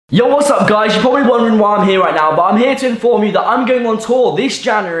Yo, what's up guys? You're probably wondering why I'm here right now, but I'm here to inform you that I'm going on tour this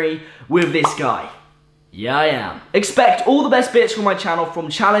January with this guy. Yeah, I am. Expect all the best bits from my channel, from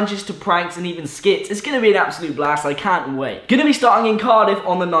challenges to pranks and even skits. It's going to be an absolute blast, I can't wait. Going to be starting in Cardiff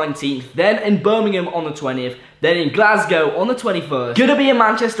on the 19th, then in Birmingham on the 20th, then in Glasgow on the 21st, going to be in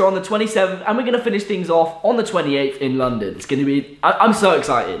Manchester on the 27th, and we're going to finish things off on the 28th in London. It's going to be, I'm so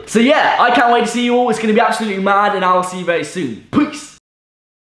excited. So yeah, I can't wait to see you all. It's going to be absolutely mad, and I'll see you very soon.